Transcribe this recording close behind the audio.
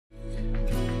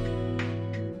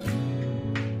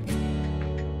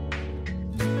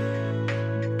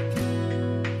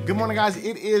Good morning, guys.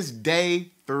 It is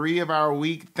day 3 of our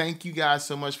week. Thank you guys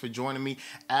so much for joining me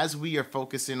as we are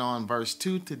focusing on verse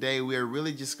 2 today. We are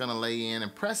really just going to lay in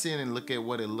and press in and look at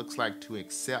what it looks like to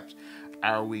accept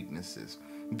our weaknesses.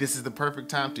 This is the perfect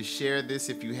time to share this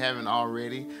if you haven't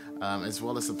already, as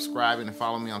well as subscribing and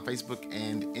follow me on Facebook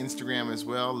and Instagram as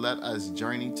well. Let us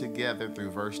journey together through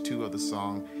verse 2 of the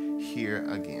song, Here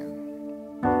Again.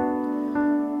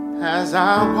 As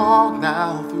I walk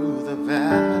now through the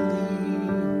valley,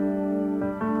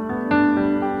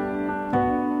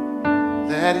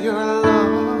 let your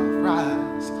love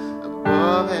rise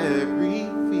above every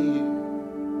fear,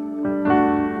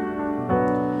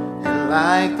 and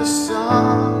like the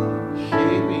sun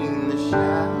shaping the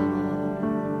shadow,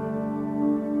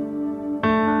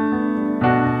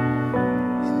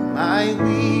 in my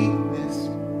weakness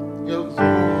your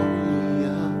glory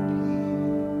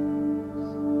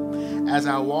appears. As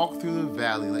I walk through the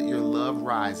valley, let your love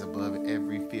rise above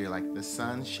every fear, like the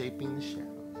sun shaping the shadow.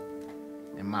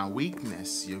 In my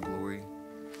weakness, your glory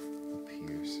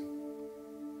appears.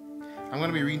 I'm going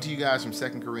to be reading to you guys from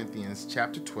 2 Corinthians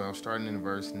chapter 12, starting in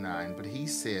verse 9. But he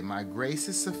said, my grace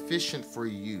is sufficient for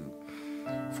you,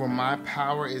 for my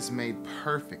power is made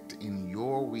perfect in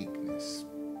your weakness.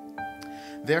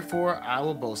 Therefore, I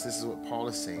will boast. This is what Paul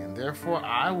is saying. Therefore,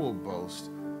 I will boast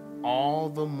all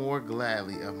the more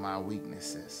gladly of my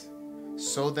weaknesses,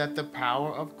 so that the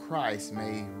power of Christ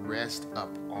may rest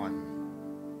up on me.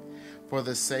 For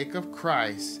the sake of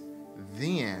Christ,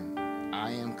 then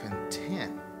I am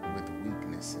content with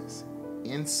weaknesses,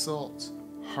 insults,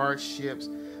 hardships,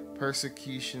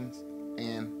 persecutions,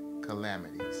 and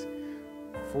calamities.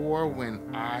 For when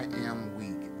I am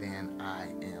weak, then I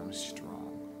am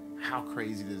strong. How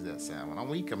crazy does that sound? When I'm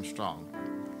weak, I'm strong.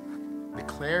 The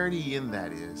clarity in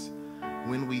that is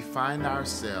when we find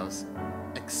ourselves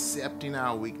accepting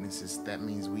our weaknesses, that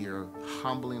means we are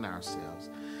humbling ourselves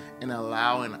and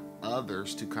allowing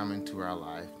others to come into our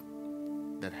life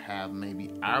that have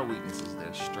maybe our weaknesses,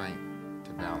 their strength,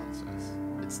 to balance us.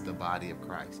 It's the body of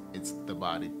Christ. It's the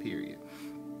body, period.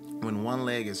 When one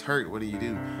leg is hurt, what do?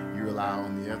 You rely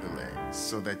on the other leg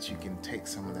so that you can take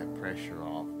some of that pressure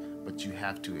off. But you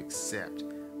have to accept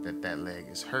that that leg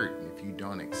is hurt. And if you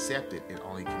don't accept it, it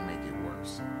only can make it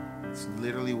worse. It's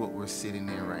literally what we're sitting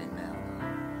in right now.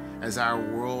 As our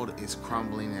world is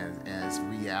crumbling, as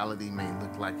reality may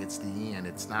look like it's the end,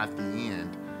 it's not the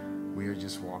end. We are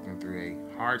just walking through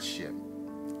a hardship.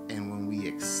 And when we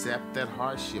accept that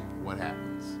hardship, what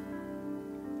happens?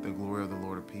 The glory of the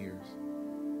Lord appears.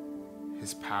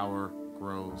 His power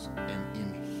grows, and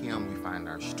in him we find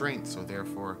our strength. So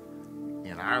therefore,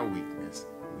 in our weakness,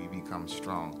 we become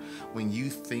strong. When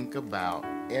you think about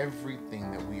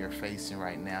everything that we are facing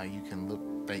right now, you can look,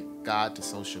 thank God, to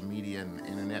social media and the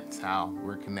internet. That's how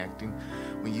we're connecting.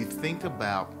 When you think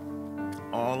about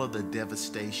all of the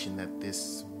devastation that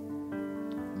this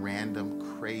random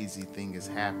crazy thing is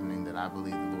happening, that I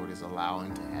believe the Lord is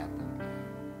allowing to happen,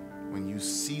 when you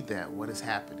see that, what is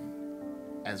happening?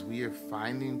 As we are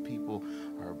finding people,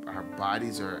 our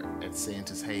bodies are saying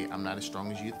to us, hey, I'm not as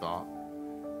strong as you thought.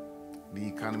 The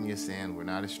economy is saying we're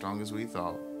not as strong as we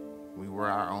thought. We were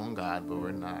our own God, but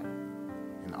we're not.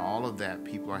 And all of that,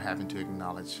 people are having to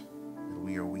acknowledge that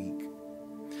we are weak.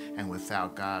 And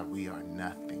without God, we are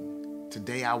nothing.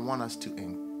 Today, I want us to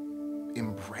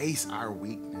embrace our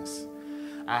weakness.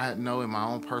 I know in my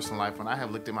own personal life, when I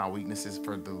have looked at my weaknesses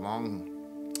for the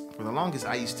longest,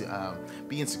 I used to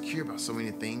be insecure about so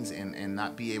many things and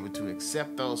not be able to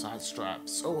accept those. So I strive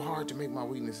so hard to make my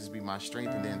weaknesses be my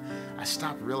strength. And then I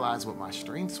stopped realizing what my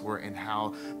strengths were and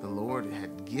how the Lord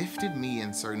had gifted me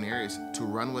in certain areas to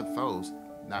run with those.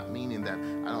 Not meaning that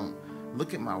I don't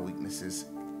look at my weaknesses.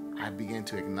 I began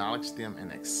to acknowledge them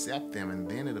and accept them. And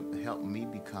then it helped me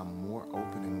become more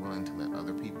open and willing to let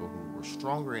other people who were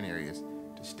stronger in areas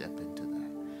to step into that.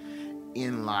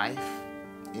 In life,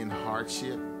 in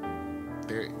hardship,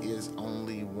 there is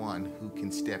only one who can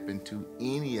step into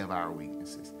any of our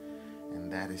weaknesses,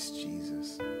 and that is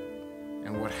Jesus.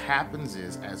 And what happens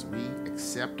is, as we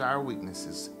accept our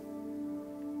weaknesses,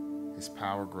 his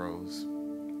power grows.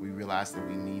 We realize that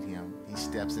we need him. He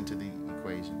steps into the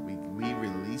equation. We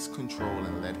release control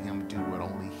and let him do what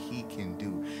only he can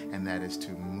do, and that is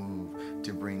to move,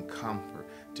 to bring comfort,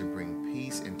 to bring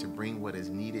peace, and to bring what is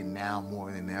needed now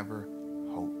more than ever,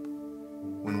 hope.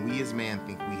 When we as man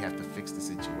think we have to fix the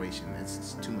situation,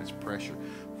 it's too much pressure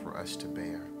for us to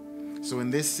bear. So in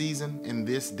this season, in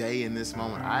this day, in this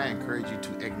moment, I encourage you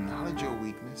to acknowledge your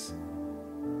weakness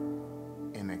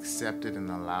and accept it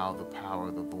and allow the power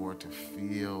of the Lord to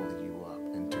fill you up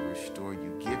and to restore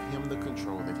you. Give him the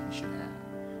control that he should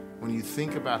have. when you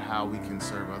think about how we can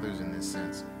serve others in this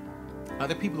sense,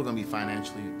 other people are going to be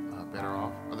financially better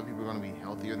off. Other people are going to be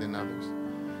healthier than others.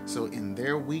 So in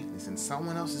their weakness, in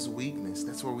someone else's weakness,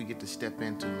 that's where we get to step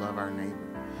in to love our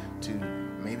neighbor, to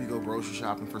maybe go grocery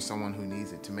shopping for someone who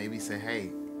needs it, to maybe say,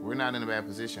 hey, we're not in a bad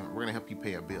position. We're going to help you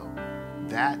pay a bill.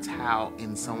 That's how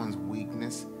in someone's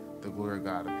weakness, the glory of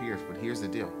God appears. But here's the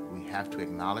deal. We have to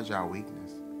acknowledge our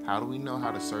weakness. How do we know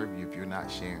how to serve you if you're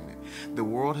not sharing it? The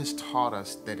world has taught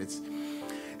us that it's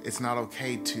not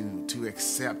okay to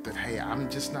accept that, hey, I'm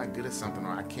just not good at something,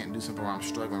 or I can't do something, or I'm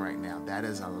struggling right now. That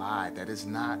is a lie. That is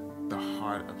not the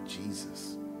heart of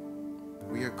Jesus.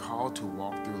 We are called to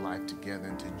walk through life together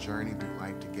and to journey through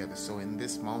life together. So in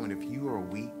this moment, if you are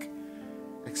weak,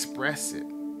 express it.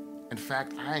 In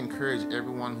fact, I encourage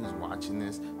everyone who's watching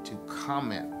this to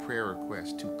comment prayer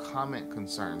requests, to comment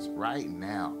concerns right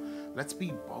now. Let's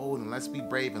be bold and let's be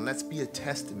brave and let's be a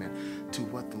testament to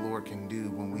what the Lord can do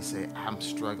when we say, I'm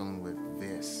struggling with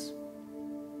this.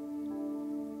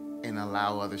 And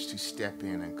allow others to step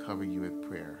in and cover you with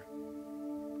prayer.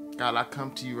 God, I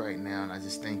come to you right now and I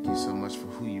just thank you so much for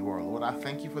who you are. Lord, I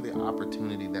thank you for the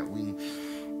opportunity that we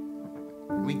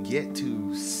get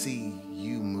to see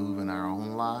you move in our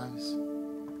own lives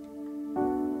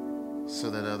so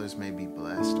that others may be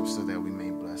blessed, or so that we may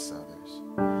bless others.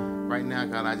 Right now,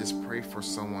 God, I just pray for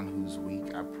someone who's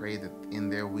weak. I pray that in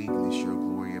their weakness, your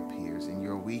glory appears. In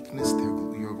your weakness,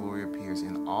 your glory appears.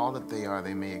 In all that they are,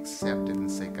 they may accept it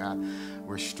and say, God,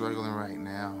 we're struggling right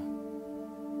now,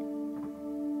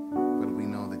 but we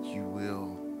know that you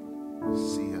will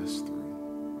see us through.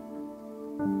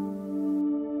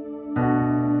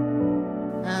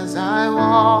 As I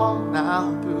walk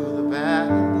now through the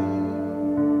valley,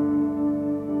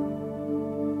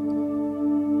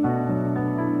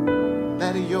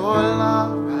 let your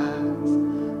love rise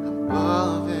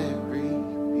above every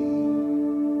fear.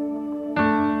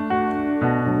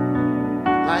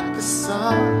 Like the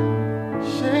sun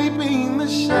shaping the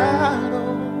shadow,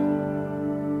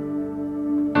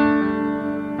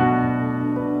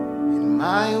 in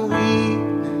my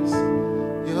weakness,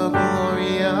 your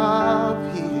glory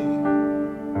appears.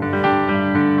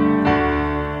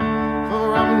 For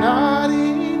I'm not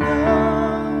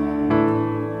enough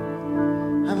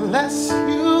unless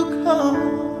you come.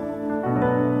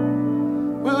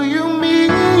 Will you meet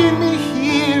me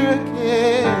here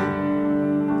again,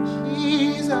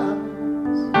 Jesus?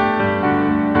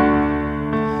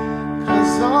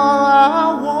 'Cause all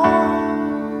I want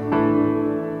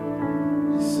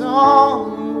is all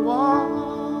you want.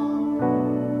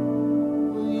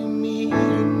 Will you meet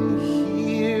me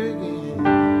here again?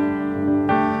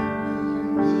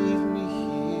 Will you meet me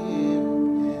here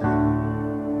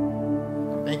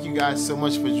again? Thank you guys so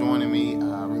much for joining me.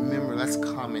 Remember, let's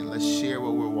comment, let's share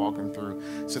what we're walking through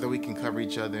so that we can cover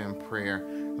each other in prayer.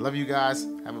 I love you guys.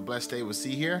 Have a blessed day. We'll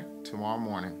see you here tomorrow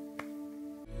morning.